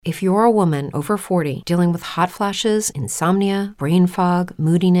If you're a woman over 40 dealing with hot flashes, insomnia, brain fog,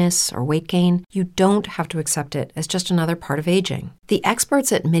 moodiness, or weight gain, you don't have to accept it as just another part of aging. The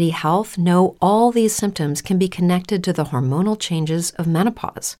experts at MIDI Health know all these symptoms can be connected to the hormonal changes of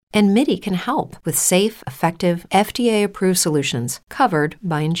menopause. And MIDI can help with safe, effective, FDA-approved solutions covered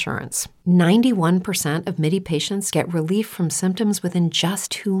by insurance. 91% of MIDI patients get relief from symptoms within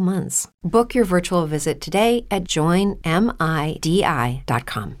just 2 months. Book your virtual visit today at joinmidi.com.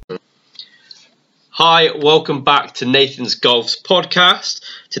 Hi, welcome back to Nathan's Golf's podcast.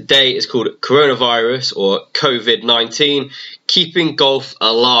 Today is called Coronavirus or COVID-19, Keeping Golf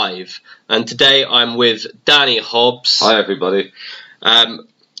Alive. And today I'm with Danny Hobbs. Hi, everybody.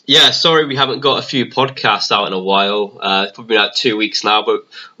 Sorry we haven't got a few podcasts out in a while. It's probably been 2 weeks now, but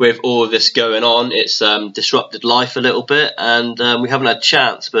with all of this going on, it's disrupted life a little bit, and we haven't had a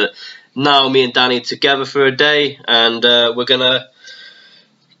chance. But now me and Danny are together for a day, and we're going to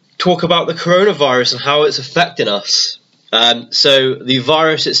talk about the coronavirus and how it's affecting us. So the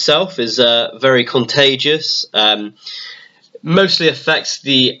virus itself is very contagious. Mostly affects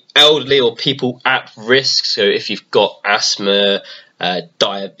the elderly or people at risk. So if you've got asthma,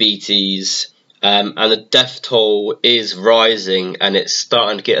 diabetes, and the death toll is rising, and it's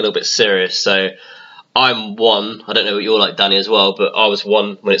starting to get a little bit serious. So I'm one. I don't know what you're like, Danny, as well, but I was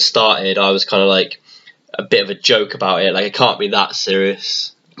one when it started. I was kind of like a bit of a joke about it. Like, it can't be that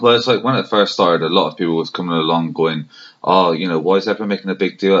serious. Well, it's like when it first started, a lot of people was coming along going, oh, why is everyone making a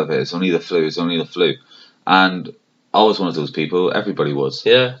big deal of it? It's only the flu, it's only the flu. And I was one of those people, everybody was.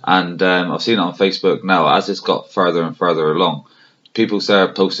 Yeah. And I've seen it on Facebook now, as it's got further and further along, people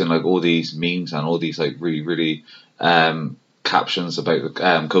started posting like all these memes and all these like really captions about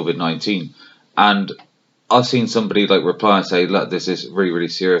COVID-19. And I've seen somebody like reply and say, look, this is really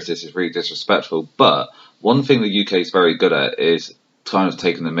serious, this is really disrespectful. But one thing the UK is very good at is kind of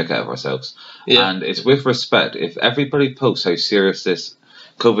taking the mick out of ourselves. Yeah. And it's with respect. If everybody posts how serious this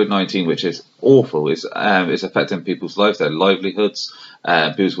COVID-19, which is awful, is affecting people's lives, their livelihoods,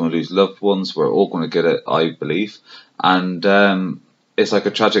 people's going to lose loved ones, we're all going to get it, I believe. And it's like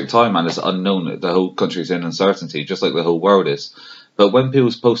a tragic time, and it's unknown. The whole country's in uncertainty, just like the whole world is. But when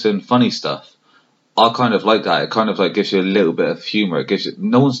people's posting funny stuff, I kind of like that. It kind of like gives you a little bit of humour. It gives you,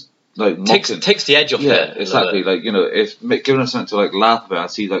 no one's like takes the edge off it. Yeah, exactly. Like, it's giving us something to like laugh about. I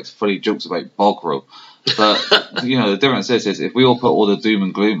see like funny jokes about bog roll. But the difference is if we all put all the doom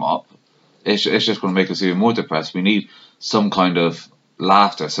and gloom up, it's just going to make us even more depressed. We need some kind of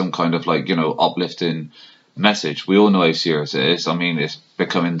laughter, some kind of like uplifting message. We all know how serious it is. I mean, it's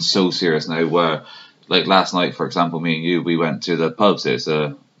becoming so serious now. Where like last night, for example, me and you, we went to the pubs. It's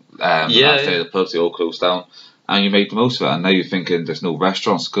the last day of the pubs. They all closed down, and you made the most of it. And now you're thinking there's no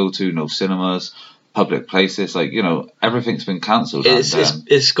restaurants to go to, no cinemas, public places, like everything's been cancelled.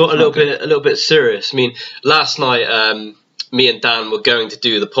 It's got a little bit serious. I mean, last night me and Dan were going to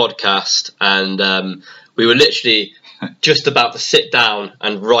do the podcast, and we were literally just about to sit down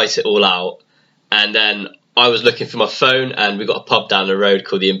and write it all out, and then I was looking for my phone, and we got a pub down the road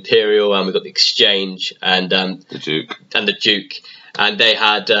called the Imperial, and we got the Exchange and the Duke, and they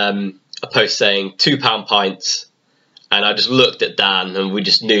had a post saying £2 pints, and I just looked at Dan, and we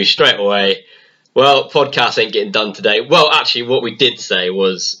just knew straight away, well, podcast ain't getting done today. Well, actually, what we did say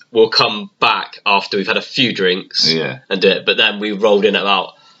was we'll come back after we've had a few drinks and do it. But then we rolled in at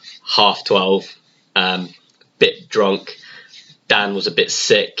about 12:30, bit drunk. Dan was a bit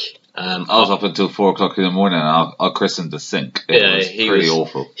sick. I was up until 4 o'clock in the morning, and I christened the sink. It was pretty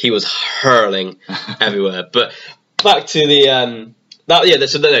awful. He was hurling everywhere. But back to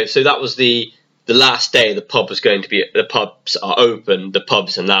so that was the last day the pub was going to be. The pubs are open. The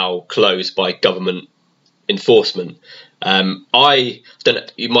pubs are now closed by government enforcement. I don't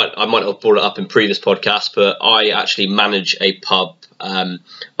know. I might have brought it up in previous podcasts, but I actually manage a pub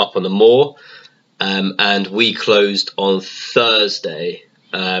up on the moor, and we closed on Thursday,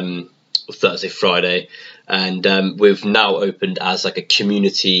 Friday, and we've now opened as like a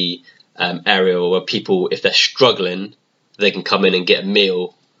community area where people, if they're struggling, they can come in and get a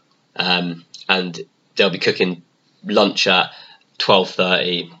meal. And they'll be cooking lunch at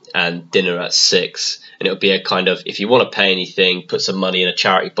 12:30 and dinner at 6. And it'll be a kind of, if you want to pay anything, put some money in a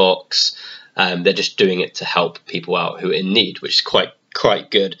charity box. They're just doing it to help people out who are in need, which is quite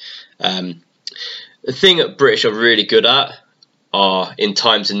good. The thing that British are really good at are in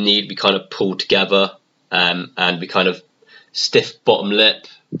times of need, we kind of pull together and we kind of stiff bottom lip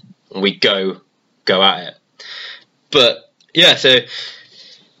and we go at it. But yeah, so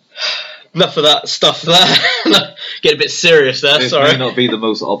enough of that stuff there. Get a bit serious there, It may not be the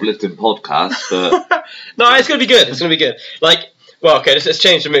most uplifting podcast, but no, it's going to be good. It's going to be good. Like, Well, okay, let's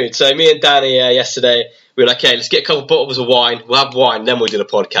change the mood. So me and Danny yesterday, we were like, okay, let's get a couple of bottles of wine. We'll have wine, then we'll do the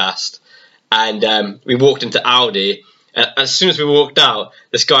podcast. And we walked into Aldi, and as soon as we walked out,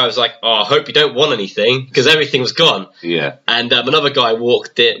 this guy was like, "Oh, I hope you don't want anything," because everything was gone. Yeah. And another guy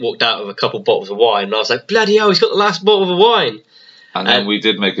walked out with a couple of bottles of wine, and I was like, "Bloody hell, he's got the last bottle of wine." And then we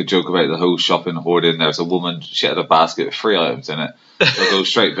did make a joke about the whole shopping hoarding. There was a woman, she had a basket with 3 items in it. So I go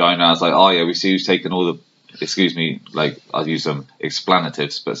straight behind her, I was like, "Oh yeah, we see who's taking all the," excuse me, like I'll use some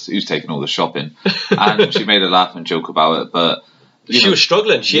explanatives, but who's taking all the shopping. And she made a laugh and joke about it, but she was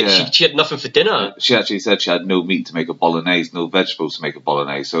struggling. She had nothing for dinner. She actually said she had no meat to make a bolognese, no vegetables to make a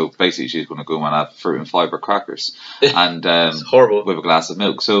bolognese. So basically, she's going to go and have fruit and fibre crackers and it's horrible with a glass of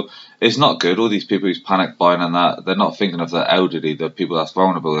milk. So it's not good. All these people who's panic buying and that, they're not thinking of the elderly, the people that's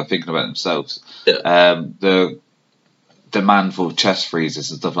vulnerable. They're thinking about themselves. Yeah. The demand for chest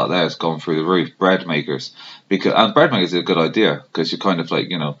freezers and stuff like that has gone through the roof. Bread makers, and bread makers is a good idea because you're kind of like,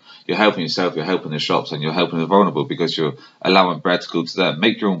 you're helping yourself, you're helping the shops, and you're helping the vulnerable because you're allowing bread to go to them.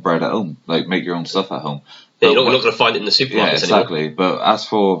 Make your own bread at home, like make your own stuff at home. Yeah, you're not going to find it in the supermarkets Yeah, exactly. anymore. But as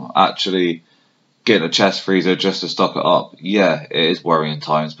for actually getting a chest freezer just to stock it up, yeah, it is worrying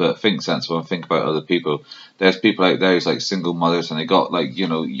times. But think sensible and think about other people. There's people out there who's like single mothers and they got like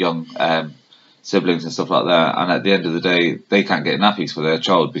young siblings and stuff like that, and at the end of the day, they can't get nappies for their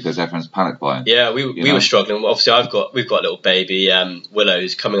child because everyone's panic buying. Yeah, we were struggling. Obviously, we've got a little baby,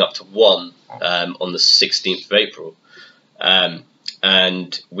 Willow's coming up to 1 on the 16th of April,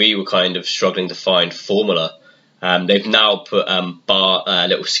 and we were kind of struggling to find formula. They've now put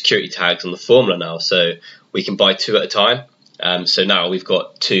little security tags on the formula now, so we can buy 2 at a time. So now we've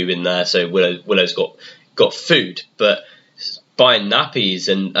got 2 in there. So Willow's got food, but buying nappies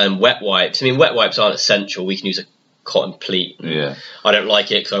and wet wipes. I mean, wet wipes aren't essential. We can use a cotton pleat. Yeah. I don't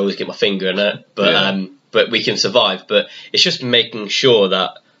like it because I always get my finger in it, but we can survive. But it's just making sure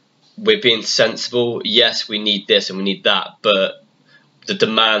that we're being sensible. Yes, we need this and we need that, but the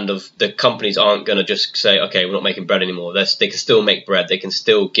demand of the companies aren't going to just say, okay, we're not making bread anymore. They can still make bread. They can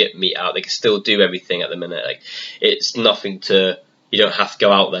still get meat out. They can still do everything at the minute. Like, it's nothing to. You don't have to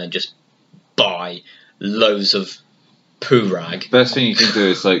go out there and just buy loads of poo rag. Best thing you can do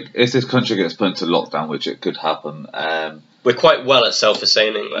is, like, if this country gets put into lockdown, which it could happen, we're quite well at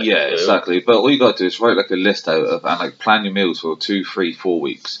self-sustaining. Like, yeah, exactly. But all you got to do is write like a list out of and like plan your meals for 2, 3, 4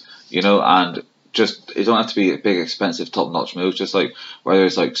 weeks. And just it don't have to be a big, expensive, top-notch meals. Just like whether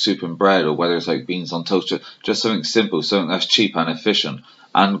it's like soup and bread or whether it's like beans on toast, just something simple, something that's cheap and efficient.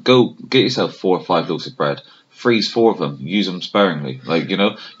 And go get yourself 4 or 5 loaves of bread. Freeze 4 of them. Use them sparingly. Like,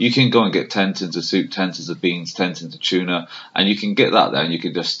 you can go and get 10 tins of soup, 10 tins of beans, 10 tins of tuna, and you can get that there and you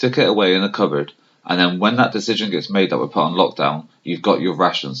can just stick it away in the cupboard. And then when that decision gets made that we're put on lockdown, you've got your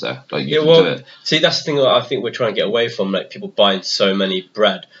rations there. Like, you can do it. See, that's the thing that I think we're trying to get away from, like people buying so many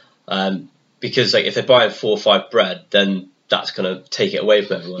bread. Because like if they're buying 4 or 5 bread, then that's going to take it away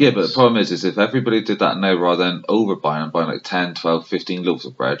from everyone. Yeah, but the problem is if everybody did that now rather than overbuying and buying like 10, 12, 15 loaves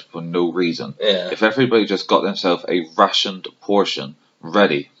of bread for no reason, if everybody just got themselves a rationed portion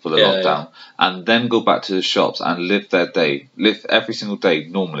ready for the lockdown and then go back to the shops and live every single day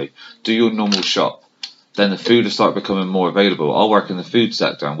normally, do your normal shop, then the food will start becoming more available. I work in the food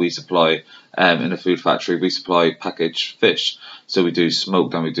sector and we supply, in a food factory, we supply packaged fish. So we do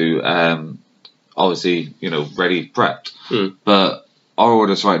smoked and we do obviously, ready prepped. But our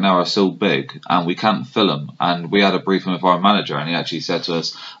orders right now are so big and we can't fill them. And we had a briefing with our manager and he actually said to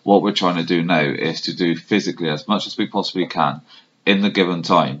us, what we're trying to do now is to do physically as much as we possibly can in the given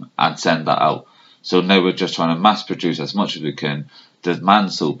time and send that out. So now we're just trying to mass produce as much as we can. The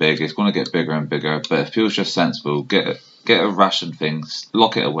demand's so big, it's going to get bigger and bigger. But if people's just sensible, get a ration thing,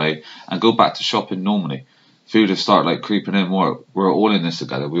 lock it away and go back to shopping normally. Food will start like creeping in more. We're all in this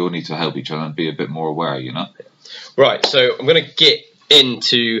together. We all need to help each other and be a bit more aware, Right, so I'm going to get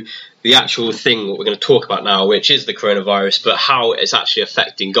into the actual thing what we're going to talk about now, which is the coronavirus, but how it's actually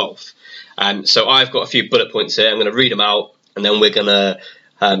affecting golf. So I've got a few bullet points here. I'm going to read them out, and then we're going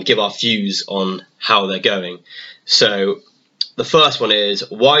to give our views on how they're going. So the first one is,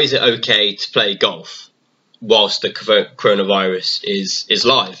 why is it okay to play golf whilst the coronavirus is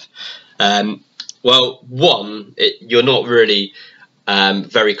live? Well, one, you're not really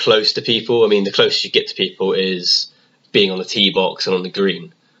very close to people. I mean, the closest you get to people is being on the tee box and on the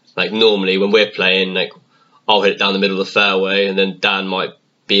green. Like normally when we're playing, like I'll hit it down the middle of the fairway and then Dan might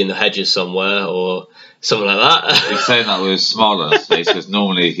be in the hedges somewhere or something like that. He's saying that with a smile on his face because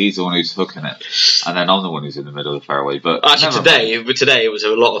normally he's the one who's hooking it and then I'm the one who's in the middle of the fairway. But actually today it was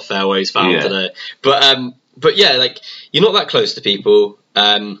a lot of fairways found today. But yeah, like you're not that close to people.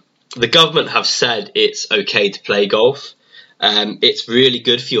 The government have said it's okay to play golf. It's really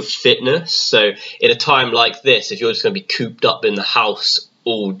good for your fitness. So in a time like this, if you're just going to be cooped up in the house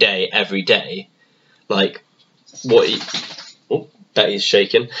all day, every day, like Betty's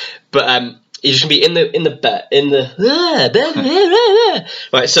shaking, but you're just going to be in the bed,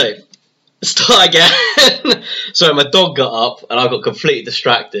 right, so start again. Sorry, my dog got up and I got completely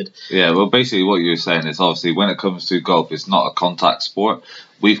distracted. Yeah, well, basically what you're saying is obviously when it comes to golf, it's not a contact sport.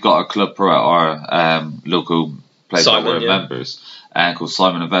 We've got a club pro at our local place where we're members, called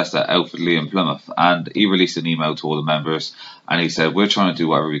Simon Invest at Elford Lee in Plymouth, and he released an email to all the members, and he said, we're trying to do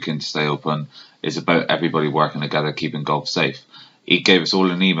whatever we can to stay open. It's about everybody working together, keeping golf safe. He gave us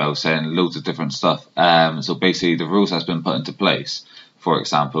all an email saying loads of different stuff. So basically the rules that's been put into place, for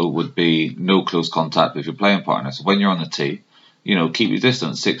example, would be no close contact with your playing partner. So when you're on the tee, keep your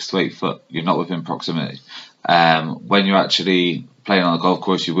distance 6 to 8 foot. You're not within proximity. When you're actually playing on a golf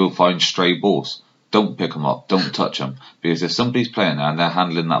course, you will find stray balls. Don't pick them up. Don't touch them. Because if somebody's playing there and they're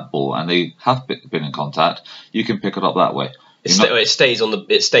handling that ball and they have been in contact, you can pick it up that way. It stays on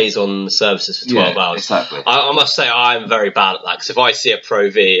the surfaces for 12 hours. Exactly. I must say I'm very bad at that, because if I see a Pro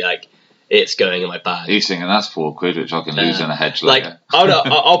V, it's going in my bag. He's thinking that's £4, which I can lose in a hedge later.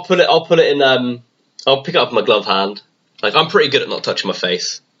 I'll put it in. I'll pick it up in my glove hand. I'm pretty good at not touching my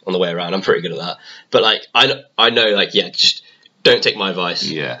face on the way around. I'm pretty good at that. But I know just don't take my advice.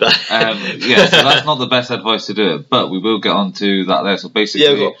 Yeah. So that's not the best advice to do it, but we will get on to that there. So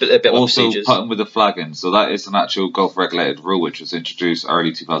basically, we've got a bit also putting with the flagging. So that is an actual golf regulated rule which was introduced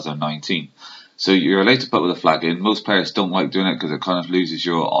early 2019. So you're allowed to put with the flagging. Most players don't like doing it because it kind of loses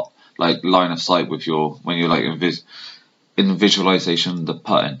your line of sight with when you're in visualization the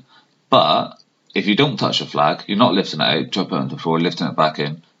putting. But if you don't touch a flag, you're not lifting it out, drop it on the floor, lifting it back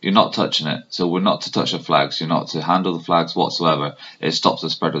in. You're not touching it. So we're not to touch the flags. You're not to handle the flags whatsoever. It stops the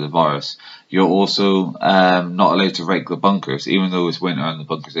spread of the virus. You're also not allowed to rake the bunkers, even though it's winter and the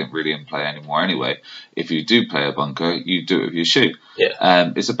bunkers ain't really in play anymore anyway. If you do play a bunker, you do it with your shoe.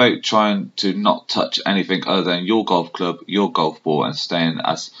 Yeah. It's about trying to not touch anything other than your golf club, your golf ball, and staying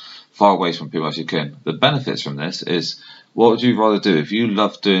as far away from people as you can. The benefits from this is, what would you rather do? If you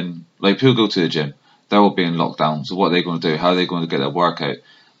love doing, people go to the gym, they're all being locked down. So what are they going to do? How are they going to get their workout?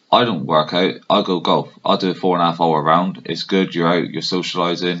 I don't work out. I go golf. I do a 4.5 hour round. It's good. You're out. You're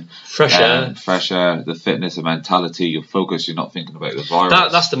socialising. Fresh air. The fitness, the mentality. You're focused. You're not thinking about the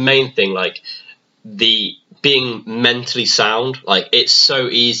virus. That's the main thing. The being mentally sound. It's so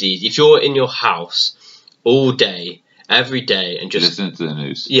easy. If you're in your house all day, every day, and just listening to the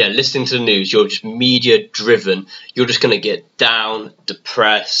news. Yeah, listening to the news. You're just media driven. You're just going to get down,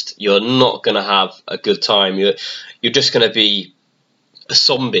 depressed. You're not going to have a good time. You're just going to be a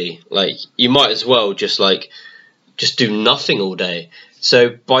zombie. You might as well just do nothing all day. So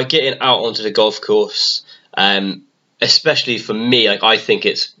by getting out onto the golf course, especially for me, I think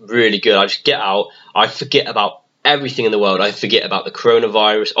it's really good. I just get out. I forget about everything in the world. I forget about the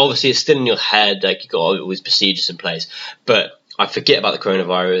coronavirus. Obviously, it's still in your head. You've got all these procedures in place, but I forget about the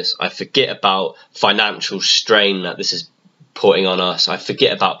coronavirus. I forget about financial strain that this is putting on us. I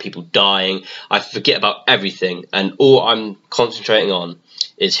forget about people dying. I forget about everything, and all I'm concentrating on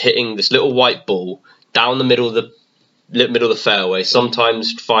is hitting this little white ball down the middle of the fairway,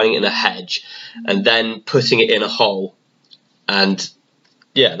 sometimes finding it in a hedge, and then putting it in a hole. And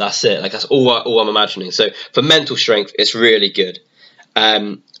yeah, that's it. That's all I'm imagining. So for mental strength, it's really good.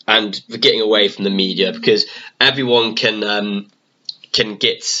 And for getting away from the media, because everyone can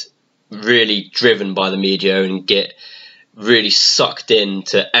get really driven by the media and get really sucked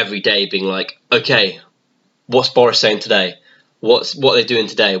into every day being okay, what's Boris saying today? What are they doing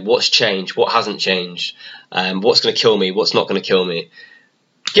today? What's changed? What hasn't changed? What's going to kill me? What's not going to kill me?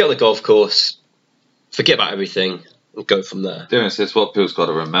 Get on the golf course, forget about everything, and go from there. Darren says what people's got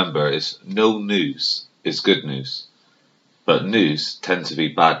to remember is no news is good news, but news tends to be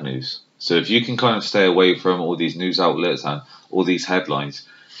bad news. So if you can kind of stay away from all these news outlets and all these headlines,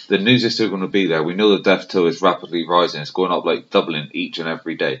 the news is still going to be there. We know the death toll is rapidly rising. It's going up doubling each and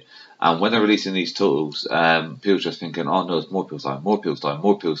every day. And when they're releasing these totals, people just thinking, oh no, it's more people's dying, more people's dying,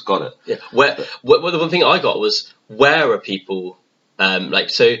 more people's got it. Yeah. The one thing I got was, where are people?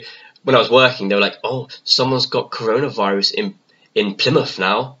 So when I was working, they were like, oh, someone's got coronavirus in Plymouth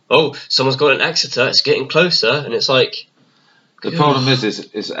now. Oh, someone's got it in Exeter. It's getting closer, and it's the problem is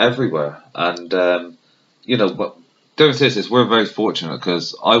it's everywhere. And but Darren says this, we're very fortunate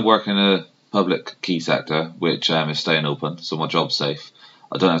because I work in a public key sector, which is staying open, so my job's safe.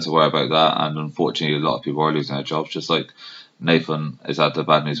 I don't have to worry about that, and unfortunately a lot of people are losing their jobs, just like Nathan has had the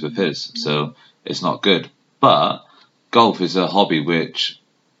bad news with his, so it's not good. But golf is a hobby which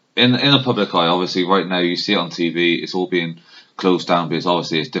in the public eye, obviously, right now you see it on TV. It's all being closed down because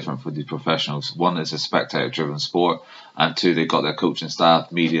obviously it's different for the professionals. One, it's a spectator-driven sport, and two, they've got their coaching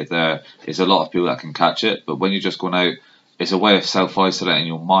staff, media there. It's a lot of people that can catch it, but when you're just going out, it's a way of self-isolating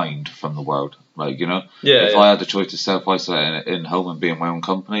your mind from the world. Like, you know, if I had the choice to self-isolate in home and be in my own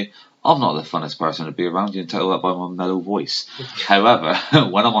company, I'm not the funnest person to be around. You can tell that by my mellow voice. However,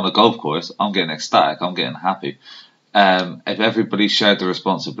 when I'm on a golf course, I'm getting ecstatic. I'm getting happy. If everybody shared the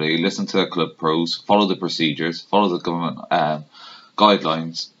responsibility, listen to their club pros, follow the procedures, follow the government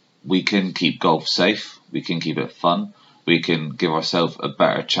guidelines, we can keep golf safe. We can keep it fun. We can give ourselves a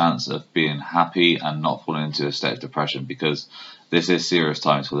better chance of being happy and not falling into a state of depression, because this is serious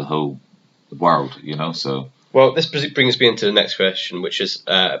times for the whole world, you know. So, well, this brings me into the next question, which is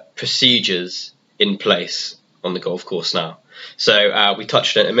procedures in place on the golf course now. So we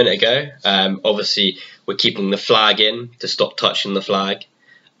touched on it a minute ago. Obviously, we're keeping the flag in to stop touching the flag.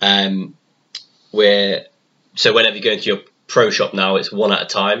 So whenever you go into your pro shop now, it's one at a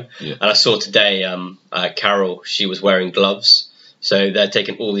time. Yeah. And I saw today Carol, she was wearing gloves. So they're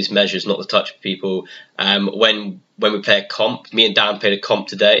taking all these measures not to touch people. When we play a comp, me and Dan played a comp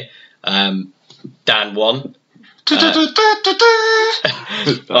today. Dan won.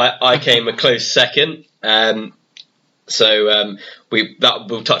 I came a close second. So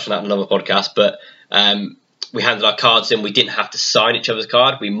we'll touch on that in another podcast. But we handed our cards in. We didn't have to sign each other's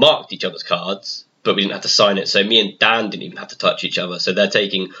card. We marked each other's cards, but we didn't have to sign it. So me and Dan didn't even have to touch each other. So they're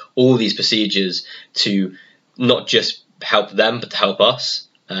taking all these procedures to not just help them, but to help us.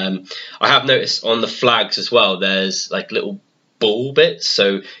 I have noticed on the flags as well, there's like little ball bits,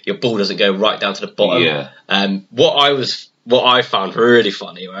 so your ball doesn't go right down to the bottom. Yeah. What I found really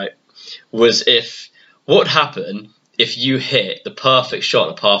funny, right, was what would happen if you hit the perfect shot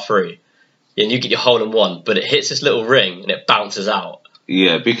on a par 3 and you get your hole in one, but it hits this little ring and it bounces out.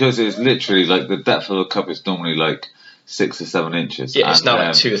 Yeah, because it's literally like the depth of the cup is normally like 6 or 7 inches. Yeah, it's now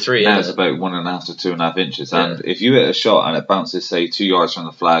like 2 or 3. Now it's about 1.5 to 2.5 inches. Yeah. And if you hit a shot and it bounces, say, 2 yards from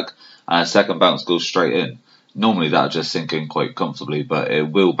the flag, and a second bounce goes straight in, normally that'll just sink in quite comfortably, but it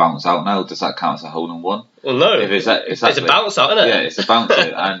will bounce out now. Does that count as a hole in one? Well, no. If it's a bounce out, isn't it? Yeah, it's a bounce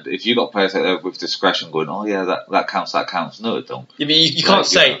out. And if you got players out there with discretion going, oh yeah, that counts. No, it don't. Yeah, but you can't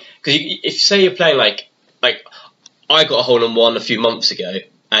say, because if you say you're playing like I got a hole in one a few months ago,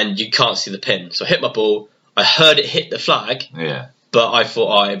 and you can't see the pin, so I hit my ball. I heard it hit the flag, but I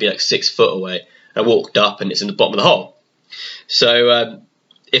thought it'd be like 6 foot away. And I walked up, and it's in the bottom of the hole. So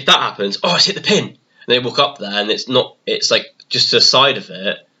if that happens, it's hit the pin. And they walk up there, and it's not. It's like just to the side of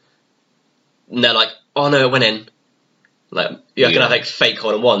it, and they're like, "Oh no, it went in." Like you're gonna have like fake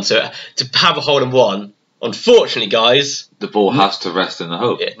hole in one. So to have a hole in one, unfortunately, guys, the ball has to rest in the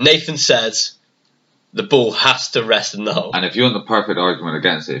hole. Yeah, Nathan says the ball has to rest in the hole. And if you want the perfect argument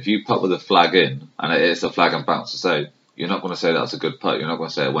against it, if you putt with a flag in and it hits the flag and bounces out, you're not going to say that's a good putt. You're not going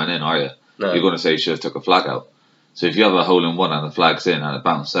to say it went in, are you? No. You're going to say you should have took a flag out. So if you have a hole in one and the flag's in and it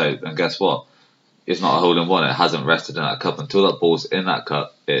bounced out, then guess what? It's not a hole in one. It hasn't rested in that cup. Until that ball's in that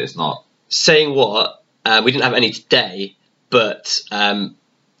cup, it is not. Saying what? We didn't have any today, but the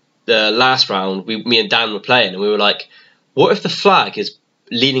last round, me and Dan were playing, and we were like, what if the flag is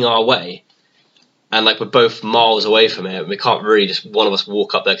leaning our way? And like we're both miles away from it, and we can't really just one of us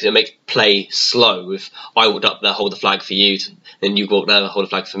walk up there because it makes play slow. If I walked up there, hold the flag for you, then you walk there, hold the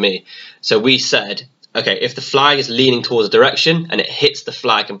flag for me. So we said, okay, if the flag is leaning towards a direction and it hits the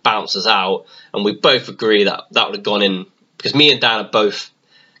flag and bounces out, and we both agree that would have gone in, because me and Dan are both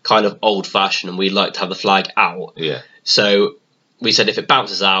kind of old-fashioned and we like to have the flag out. Yeah. So we said if it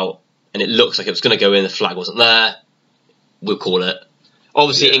bounces out and it looks like it was going to go in, the flag wasn't there, we'll call it.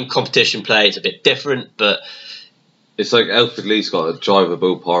 Obviously, in competition play, it's a bit different, but it's like Alfred Lee's got a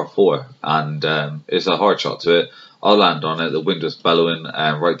drivable par 4, and it's a hard shot to it. I'll land on it. The wind was bellowing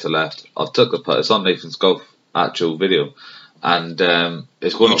right to left. I've took the putt. It's on Nathan's Golf actual video, and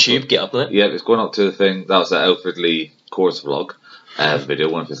it's going YouTube. Get up on it. Yeah, it's going up to the thing. That was the Alfred Lee course vlog video,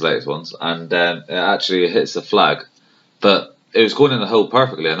 one of his latest ones, and it actually hits the flag, but it was going in the hole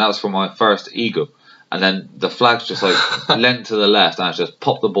perfectly, and that was from my first eagle. And then the flag's just like leant to the left, and I just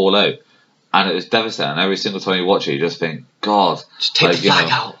popped the ball out, and it was devastating. Every single time you watch it, you just think, God, just take the flag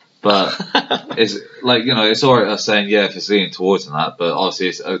out. But it's like, it's alright us saying, if it's leaning towards and that, but obviously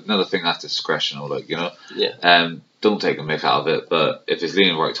it's another thing that's discretional, don't take a mick out of it. But if it's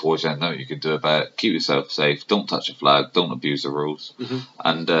leaning right towards you, then nothing you can do about it. Keep yourself safe. Don't touch a flag. Don't abuse the rules,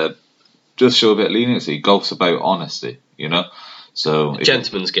 and just show a bit of leniency. Golf's about honesty, So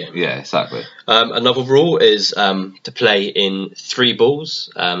gentleman's game. Yeah, exactly. Another rule is to play in 3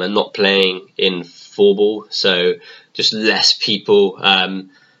 balls and not playing in 4 ball. So just less people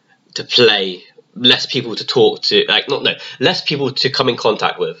to play, less people to talk to, less people to come in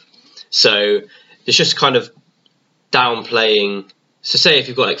contact with. So it's just kind of downplaying. So say if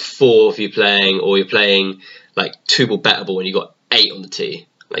you've got like 4 of you playing, or you're playing like 2-ball better ball and you've got 8 on the tee,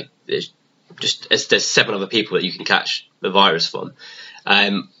 like there's 7 other people that you can catch the virus from.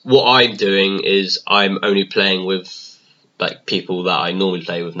 What I'm doing is I'm only playing with like people that I normally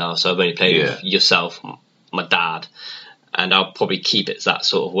play with now. So I've only played with yourself, my dad, and I'll probably keep it that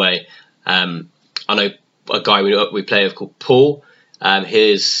sort of way. I know a guy we play with called Paul.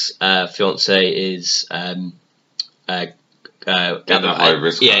 His fiance is in the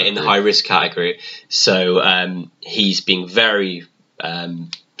high risk category. So he's being very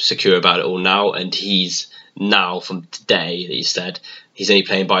secure about it all now, and he's now, from today that he said, he's only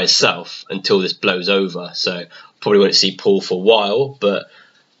playing by himself until this blows over. So probably won't see Paul for a while, but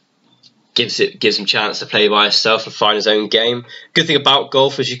gives him a chance to play by himself and find his own game. Good thing about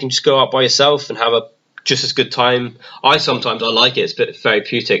golf is you can just go out by yourself and have a just as good time. I like it. It's a bit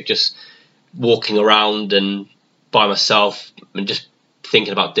therapeutic, just walking around and by myself and just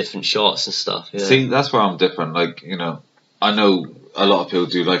thinking about different shots and stuff. Yeah. See, that's where I'm different. Like, I know a lot of people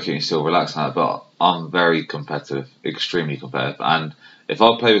do like it and still relax on that, but I'm very competitive, extremely competitive. And if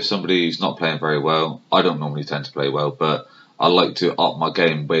I play with somebody who's not playing very well, I don't normally tend to play well, but I like to up my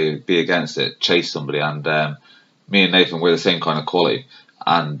game, be against it, chase somebody. And me and Nathan, we're the same kind of quality.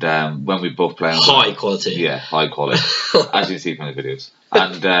 And when we both play, high quality. Yeah, high quality, as you see from the videos.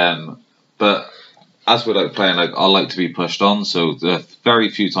 And but as we're like playing, like I like to be pushed on. So the very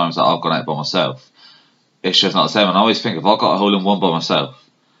few times that I've gone out by myself, it's just not the same. And I always think, if I got a hole in one by myself,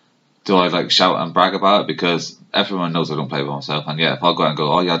 do I like shout and brag about it? Because everyone knows I don't play by myself. And yeah, if I go out and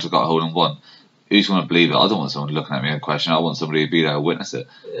go, oh yeah, I just got a hole in one, who's going to believe it? I don't want someone looking at me and question. I want somebody to be there and witness it.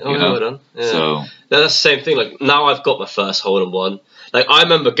 Well done. Yeah. So that's the same thing. Like now I've got my first hole in one. Like I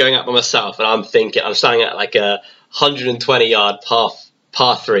remember going out by myself and I'm standing at like a 120 yard par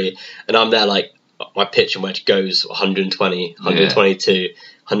 3, and I'm there like my pitch and wedge goes 120, 122,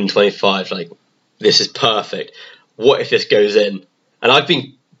 125. Like, this is perfect. What if this goes in? And I've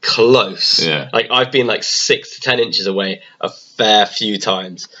been close. Yeah. Like I've been like 6 to 10 inches away a fair few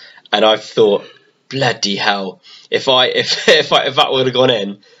times, and I've thought, bloody hell, if that would have gone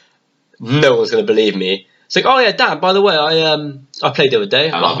in, no one's going to believe me. It's like, oh yeah, Dad, by the way, I played the other day.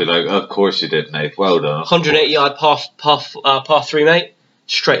 And I'll be like, of course you did, Nate. Well done. 180 yard par 3, mate.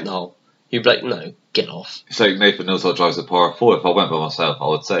 Straight in the hole. You'd be like, no, get off. It's like Nathan knows how to drive a par 4. If I went by myself, I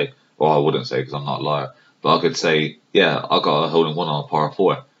would say, well, I wouldn't say because I'm not a liar, but I could say, yeah, I got a hole in one on a par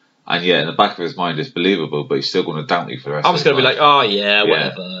 4. And yeah, in the back of his mind, it's believable, but he's still going to doubt you for the rest of his life. I was going to be like, oh yeah,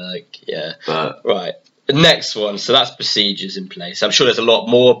 whatever. Like, yeah. But, right. The next one, so that's procedures in place. I'm sure there's a lot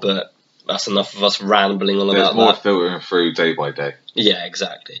more, but that's enough of us rambling on about that. There's more filtering through day by day. Yeah,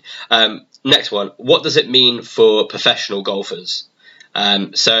 exactly. Next one, what does it mean for professional golfers?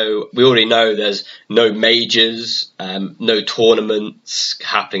 So we already know there's no majors, no tournaments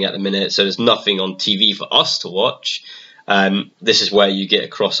happening at the minute, so there's nothing on TV for us to watch. This is where you get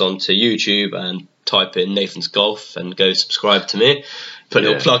across onto YouTube and type in Nathan's Golf and go subscribe to me. Put a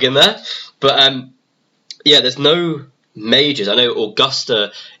little plug in there. But yeah, there's no majors. I know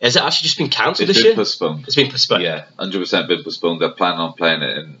Augusta, has it actually just been cancelled this year? Postponed. It's been postponed. Yeah, 100% been postponed. They're planning on playing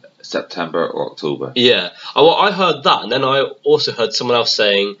it in September or October. Yeah. Oh, well, I heard that, and then I also heard someone else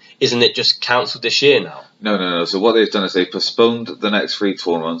saying, isn't it just cancelled this year now? No. So what they've done is they've postponed the next 3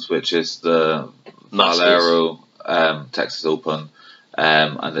 tournaments, which is the Valero, Texas Open,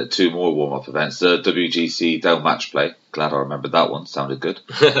 and the 2 more warm-up events. The WGC Dell Match Play. Glad I remembered that one. Sounded good.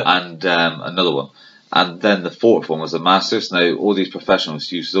 And another one. And then the 4th one was the Masters. Now, all these professionals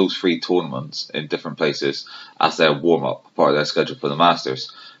use those 3 tournaments in different places as their warm-up, part of their schedule for the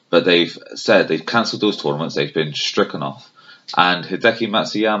Masters. But they've said they've cancelled those tournaments. They've been stricken off. And Hideki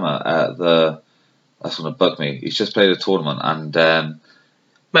Matsuyama, that's going to bug me. He's just played a tournament. And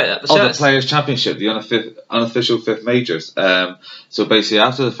the Players' Championship, the unofficial 5th majors. So basically,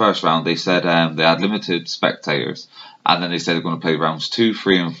 after the first round, they said they had limited spectators. And then they said they're going to play rounds 2,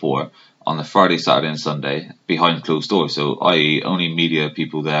 3, and 4 on the Friday, Saturday and Sunday behind closed doors, so i.e. only media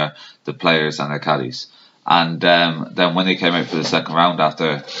people there, the players and their caddies. And then when they came out for the second round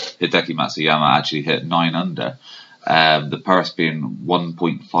after Hideki Matsuyama actually hit 9 under, the purse being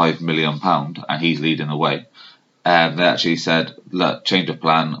 £1.5 million and he's leading the way, they actually said, look, change of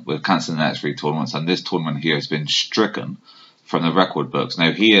plan, we're cancelling the next 3 tournaments, and this tournament here has been stricken from the record books.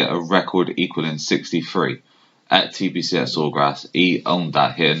 Now he hit a record equaling 63 at TPC at Sawgrass. He owned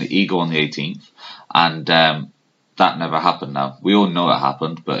that, hit an eagle on the 18th, and that never happened now. We all know it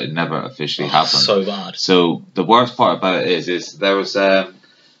happened, but it never officially happened. So bad. So the worst part about it is there was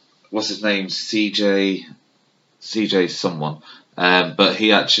what's his name, CJ someone, but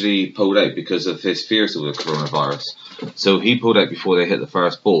he actually pulled out because of his fears of the coronavirus. So he pulled out before they hit the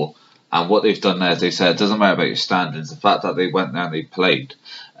first ball. And what they've done there is they said it doesn't matter about your standings. The fact that they went there and they played,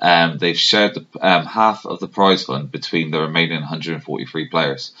 they've shared the, half of the prize fund between the remaining 143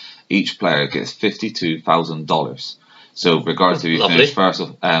 players. Each player gets $52,000. So regardless if you finish first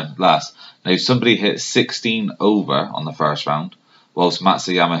or last. Now, if somebody hit 16 over on the first round, whilst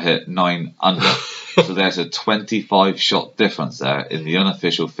Matsuyama hit 9 under. So there's a 25 shot difference there in the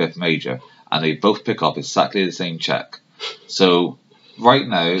unofficial fifth major, and they both pick up exactly the same check. So right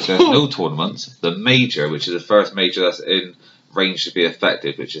now, there's no tournaments. The major, which is the first major that's in range to be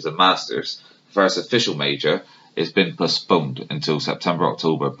effective, which is a Masters, first official major, has been postponed until September,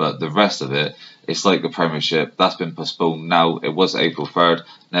 October. But the rest of it, it's like the Premiership, that's been postponed now. It was April 3rd,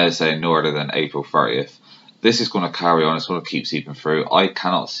 now they're saying no earlier than April 30th. This is going to carry on, it's going to keep seeping through. I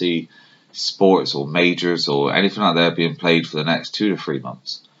cannot see sports or majors or anything like that being played for the next 2 to 3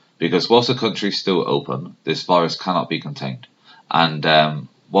 months. Because whilst the country's still open, this virus cannot be contained. And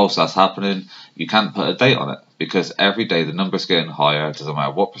whilst that's happening, you can't put a date on it because every day the number's getting higher. It doesn't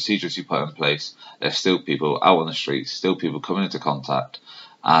matter what procedures you put in place. There's still people out on the streets, still people coming into contact.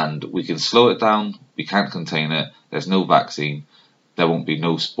 And we can slow it down. We can't contain it. There's no vaccine. There won't be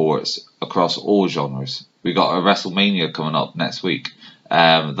no sports across all genres. We got a WrestleMania coming up next week.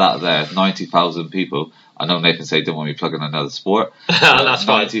 That there, 90,000 people. I know Nathan said he didn't want me plugging another sport. That's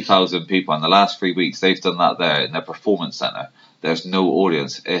 90,000 people in the last 3 weeks. They've done that there in their performance centre. There's no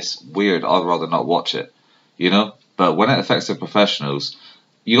audience. It's weird. I'd rather not watch it, you know. But when it affects the professionals,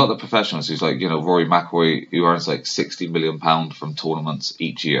 you got the professionals who's like, you know, Rory McIlroy, who earns like £60 million from tournaments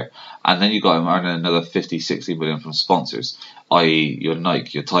each year, and then you got him earning another 50-60 million from sponsors, i.e. your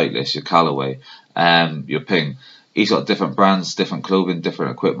Nike, your Titleist, your Callaway, your Ping. He's got different brands, different clothing,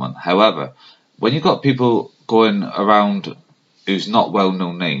 different equipment. However, when you've got people going around who's not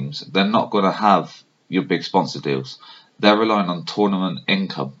well-known names, they're not going to have your big sponsor deals. They're relying on tournament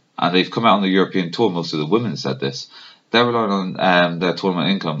income. And they've come out on the European tour, most of the women said this. They're relying on their tournament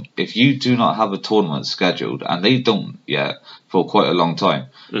income. If you do not have a tournament scheduled, and they don't yet for quite a long time,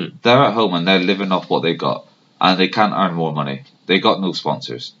 they're at home and they're living off what they got. And they can't earn more money. They got no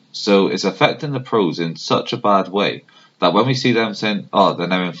sponsors. So it's affecting the pros in such a bad way that when we see them saying, oh, they're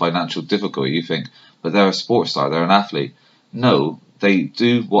now in financial difficulty, you think, but they're a sports star, they're an athlete. No, they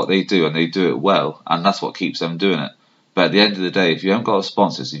do what they do and they do it well, and that's what keeps them doing it. But at the end of the day, if you haven't got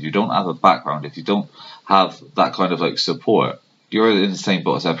sponsors, if you don't have a background, if you don't have that kind of like support, you're in the same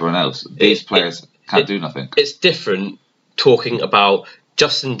boat as everyone else. These players can't do nothing. It's different talking about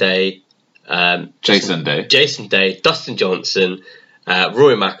Jason Day, Dustin Johnson,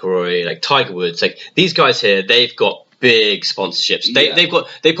 Rory McIlroy, like Tiger Woods. Like these guys here, they've got big sponsorships.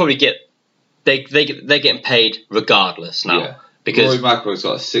 They're getting paid regardless now. Yeah. Because Rory McIlroy's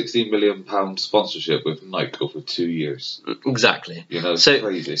got a £60 million sponsorship with Nike over 2 years. Exactly. You know, it's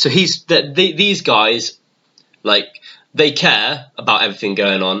crazy. So these guys, like, they care about everything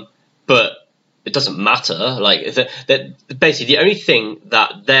going on, but it doesn't matter. Like, basically, the only thing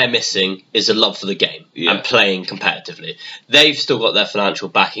that they're missing is a love for the game and playing competitively. They've still got their financial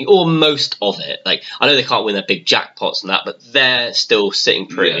backing, or most of it. Like, I know they can't win their big jackpots and that, but they're still sitting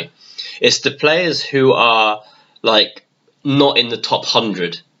pretty. Yeah. It's the players who are, like, not in the top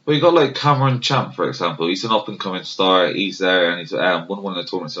 100. Well, you got like Cameron Champ, for example. He's an up-and-coming star. He's there and he's won one of the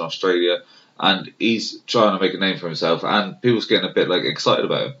tournaments in Australia, and he's trying to make a name for himself. And people's getting a bit like excited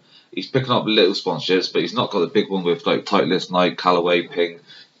about him. He's picking up little sponsorships, but he's not got the big one with like Titleist, Nike, Callaway, Ping,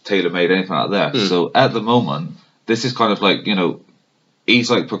 TaylorMade, anything like that. So at the moment, this is kind of like, you know, he's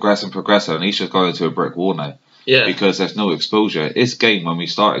like progressing, and he's just going into a brick wall now. Yeah. Because there's no exposure. His game when we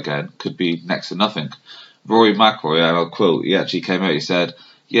start again could be next to nothing. Rory McIlroy, and I'll quote, he actually came out, he said,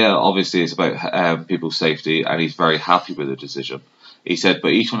 yeah, obviously it's about people's safety, and he's very happy with the decision. He said,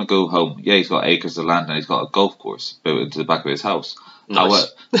 but each want to go home. Yeah, he's got acres of land and he's got a golf course built into the back of his house.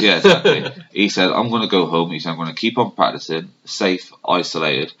 Nice. Yeah, exactly. He said, I'm going to go home. He said, I'm going to keep on practicing, safe,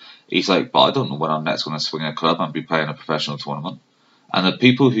 isolated. He's like, but I don't know when I'm next going to swing a club and be playing a professional tournament. And the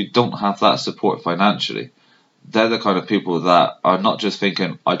people who don't have that support financially, they're the kind of people that are not just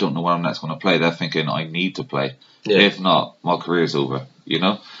thinking, I don't know when I'm next going to play. They're thinking, I need to play. Yeah. If not, my career's over, you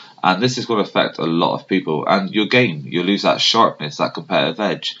know? And this is going to affect a lot of people. And your game, you lose that sharpness, that competitive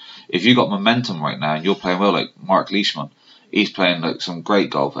edge. If you got momentum right now and you're playing well, like Mark Leishman, he's playing like some great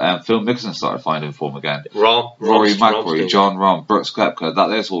golf. Phil Mickelson started finding form again. Rory McIlroy, John Rahm, Brooks Koepka, that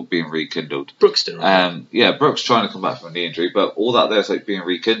there's all being rekindled. Brooks did right. Yeah, Brooks trying to come back from a knee injury, but all that there's like being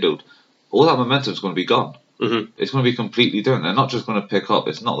rekindled. All that momentum is going to be gone. It's going to be completely different. They're not just going to pick up.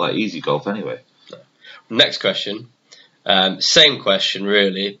 It's not that easy golf anyway. Next question. Same question,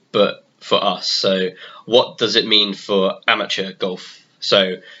 really, but for us. So, what does it mean for amateur golf?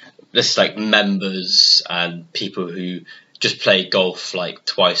 So, this is like members and people who just play golf like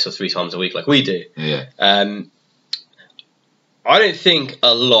twice or 3 times a week, like we do. Yeah. I don't think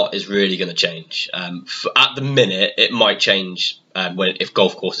a lot is really going to change. At the minute, it might change if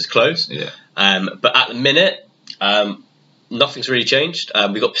golf courses close. Yeah. But at the minute, nothing's really changed.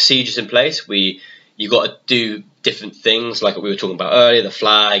 We've got procedures in place. You got to do different things, like what we were talking about earlier, the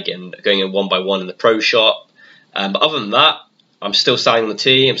flag and going in 1 by 1 in the pro shop. But other than that, I'm still standing on the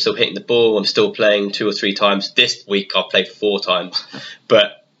tee. I'm still hitting the ball. I'm still playing 2 or 3 times. This week, I've played 4 times.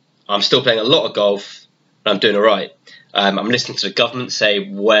 But I'm still playing a lot of golf, and I'm doing all right. I'm listening to the government say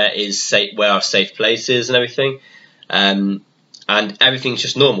where are safe places and everything, and everything's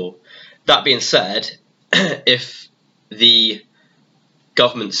just normal. That being said, if the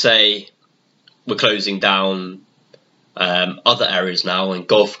government say we're closing down other areas now and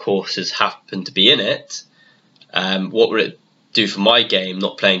golf courses happen to be in it, what would it do for my game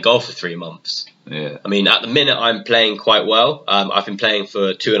not playing golf for 3 months? Yeah. I mean, at the minute I'm playing quite well. I've been playing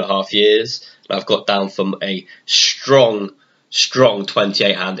for 2.5 years. I've got down from a strong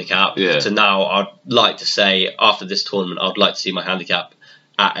 28 handicap to now. I'd like to say after this tournament, I'd like to see my handicap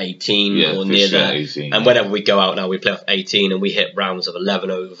at 18 or near there. 18, and whenever we go out now, we play off 18 and we hit rounds of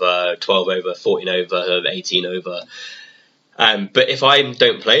 11 over, 12 over, 14 over, 18 over. But if I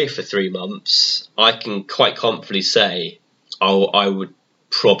don't play for 3 months, I can quite confidently say I would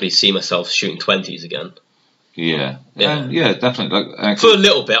probably see myself shooting 20s again. Yeah, definitely. Like for a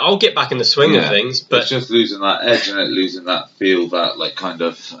little bit, I'll get back in the swing of things, but it's just losing that edge and losing that feel, that like kind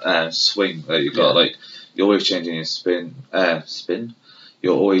of swing that you got. Like you're always changing your spin.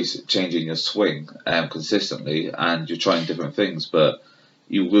 You're always changing your swing consistently, and you're trying different things, but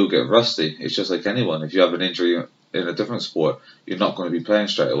you will get rusty. It's just like anyone. If you have an injury in a different sport, you're not going to be playing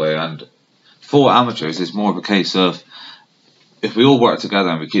straight away. And for amateurs, it's more of a case of, if we all work together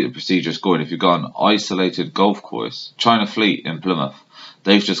and we keep the procedures going, if you've got an isolated golf course, China Fleet in Plymouth,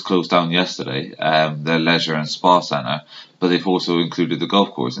 they've just closed down yesterday, their leisure and spa centre, but they've also included the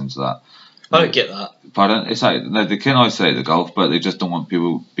golf course into that. I don't get that. Pardon? It's like they can isolate the golf, but they just don't want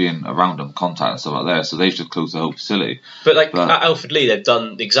people being around them, contact and stuff like that. So they've just closed the whole facility. But at Alfred Lee, they've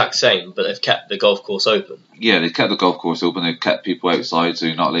done the exact same, but they've kept the golf course open. Yeah, they've kept the golf course open. They've kept people outside, so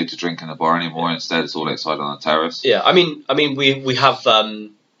you're not allowed to drink in the bar anymore. Instead, it's all outside on the terrace. Yeah, I mean, we have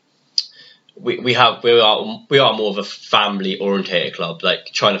we are more of a family orientated club. Like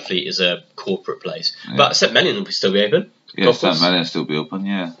China Fleet is a corporate place, but St Mellion will still be open. Yeah, St Mellion will still be open.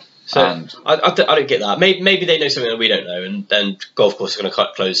 Yeah. So I don't get that. Maybe they know something that we don't know, and then golf course are going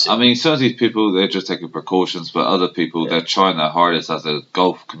to close soon. I mean, some of these people, they're just taking precautions, but other people, they're trying their hardest as a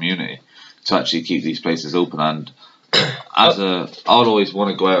golf community to actually keep these places open. And I'd always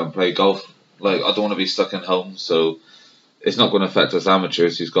want to go out and play golf. Like, I don't want to be stuck in home, so it's not going to affect us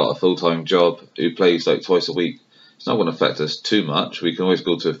amateurs who's got a full-time job, who plays like twice a week. It's not going to affect us too much. We can always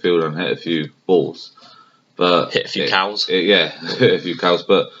go to a field and hit a few balls. But hit a few cows. Hit a few cows,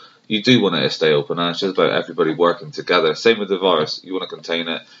 but you do want it to stay open, and it's just about everybody working together. Same with the virus. You want to contain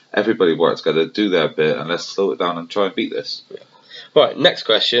it. Everybody work together, do their bit, and let's slow it down and try and beat this. Yeah. Right, next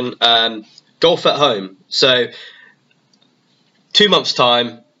question. Golf at home. So, 2 months'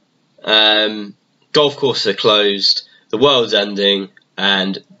 time, golf courses are closed, the world's ending,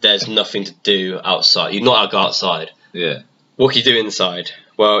 and there's nothing to do outside. You're not allowed to go outside. Yeah. What can you do inside?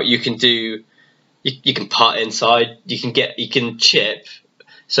 Well, you can putt inside. You can chip.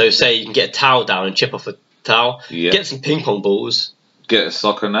 So say you can get a towel down and chip off a towel. Yeah. Get some ping pong balls. Get a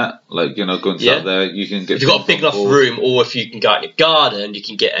soccer net, go and out there. You can get. If you've got a big enough room, or if you can go out in your garden, you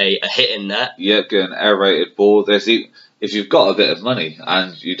can get a hitting net. Yeah, get an aerated ball. If you've got a bit of money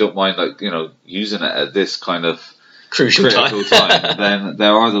and you don't mind using it at this kind of critical time, then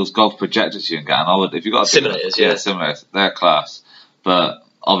there are those golf projectors you can get. And if you've got simulators, simulators, they're class. But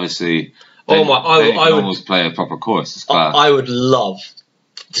obviously, I would almost play a proper course. It's class. I would love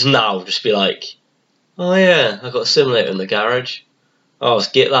to now just be like, oh yeah, I've got a simulator in the garage. Oh, let's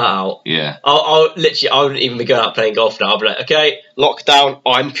get that out. Yeah. I wouldn't even be going out playing golf now. I'll be like, okay, lockdown,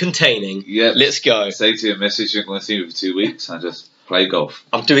 I'm containing. Yeah. Let's go. Say to your missus, you're going to see me for 2 weeks and just play golf.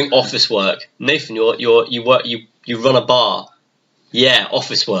 I'm doing office work. Nathan, you run a bar. Yeah,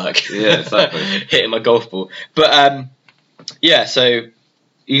 office work. Yeah, exactly. Hitting my golf ball. But, so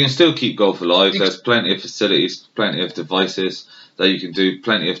you can still keep golf alive. There's plenty of facilities, plenty of devices that you can do,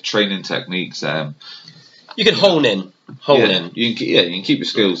 plenty of training techniques. You can hone in. You can keep your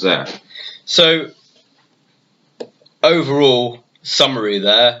skills there. So, overall summary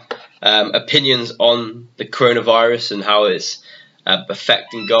there, opinions on the coronavirus and how it's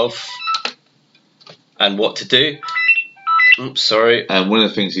affecting golf and what to do. Oops, sorry. One of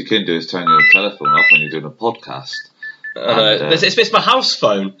the things you can do is turn your telephone off when you're doing a podcast. It's my house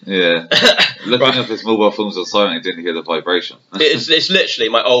phone. Yeah. Looking up his mobile phones on silent, I didn't hear the vibration. it's literally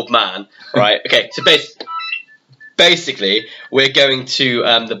my old man, right? Okay, so basically, we're going to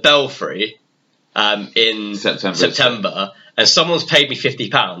the Belfry in September, and someone's paid me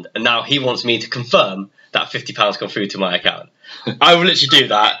 £50, and now he wants me to confirm that £50 come through to my account. I will literally do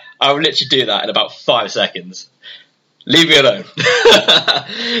that. In about 5 seconds. Leave me alone.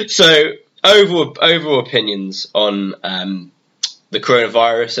 So, overall opinions on the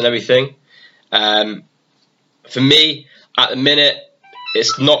coronavirus and everything. For me, at the minute,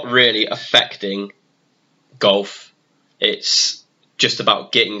 it's not really affecting golf. It's just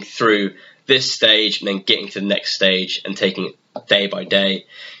about getting through this stage and then getting to the next stage and taking it day by day.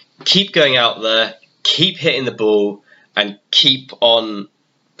 Keep going out there, keep hitting the ball, and keep on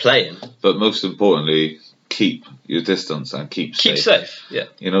playing. But most importantly, keep your distance and keep safe. Yeah.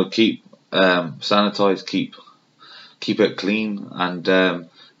 Keep sanitize, keep it clean, and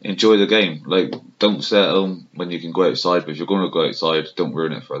enjoy the game. Like, don't stay at home when you can go outside, but if you're going to go outside, don't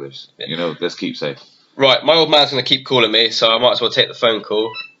ruin it for others. Yeah. Let's keep safe. Right, my old man's going to keep calling me, so I might as well take the phone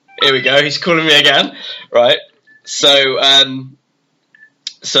call. Here we go, he's calling me again. Right, so I'm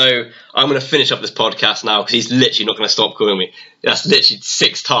going to finish up this podcast now because he's literally not going to stop calling me. That's literally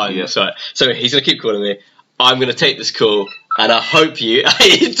 6 times. Yeah. Right. So he's going to keep calling me. I'm going to take this call, and I hope he's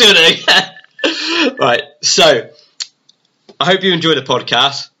doing it again. Right, so I hope you enjoyed the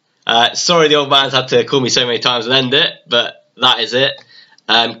podcast. Sorry the old man's had to call me so many times and end it, but that is it.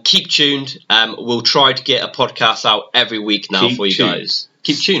 Keep tuned. We'll try to get a podcast out every week now for you guys.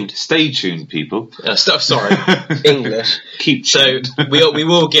 Keep tuned. Stay tuned, people. Sorry, English. Keep tuned. So we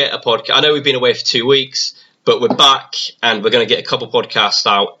will get a podcast. I know we've been away for 2 weeks, but we're back, and we're going to get a couple podcasts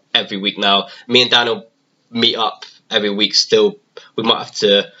out every week now. Me and Daniel meet up every week still. We might have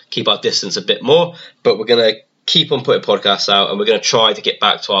to keep our distance a bit more, but we're going to keep on putting podcasts out, and we're going to try to get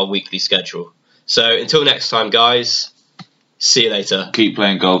back to our weekly schedule. So until next time, guys, see you later. Keep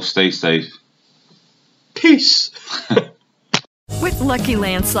playing golf. Stay safe. Peace. With Lucky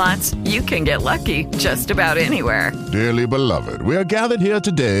Land Slots, you can get lucky just about anywhere. Dearly beloved, we are gathered here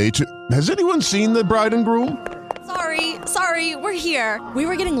today to... Has anyone seen the bride and groom? Sorry, we're here. We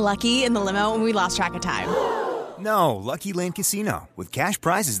were getting lucky in the limo and we lost track of time. No, Lucky Land Casino, with cash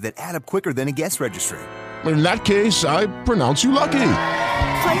prizes that add up quicker than a guest registry. In that case, I pronounce you lucky.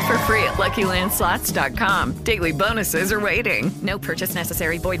 Play for free at LuckyLandSlots.com. Daily bonuses are waiting. No purchase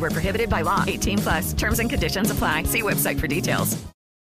necessary. Void where prohibited by law. 18+. Terms and conditions apply. See website for details.